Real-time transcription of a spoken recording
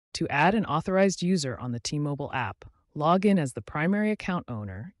To add an authorized user on the T-Mobile app, log in as the primary account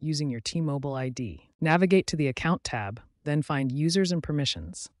owner using your T-Mobile ID. Navigate to the Account tab, then find Users and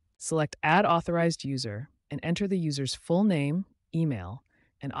Permissions. Select Add Authorized User and enter the user's full name, email,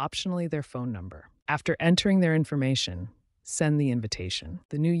 and optionally their phone number. After entering their information, send the invitation.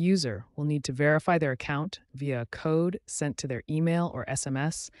 The new user will need to verify their account via a code sent to their email or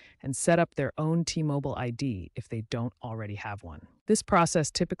SMS and set up their own T-Mobile ID if they don't already have one. This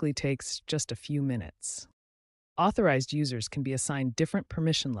process typically takes just a few minutes. Authorized users can be assigned different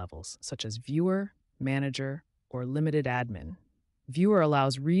permission levels, such as viewer, manager, or limited admin. Viewer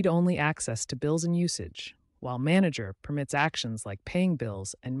allows read-only access to bills and usage, while manager permits actions like paying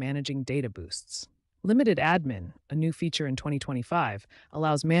bills and managing data boosts. Limited admin, a new feature in 2025,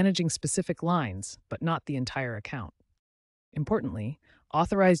 allows managing specific lines, but not the entire account. Importantly,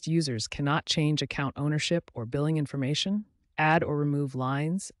 authorized users cannot change account ownership or billing information, add or remove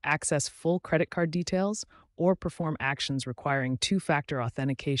lines, access full credit card details, or perform actions requiring two-factor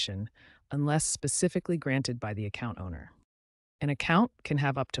authentication unless specifically granted by the account owner. An account can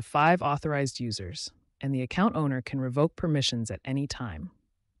have up to 5 authorized users, and the account owner can revoke permissions at any time.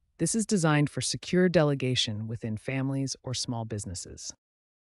 This is designed for secure delegation within families or small businesses.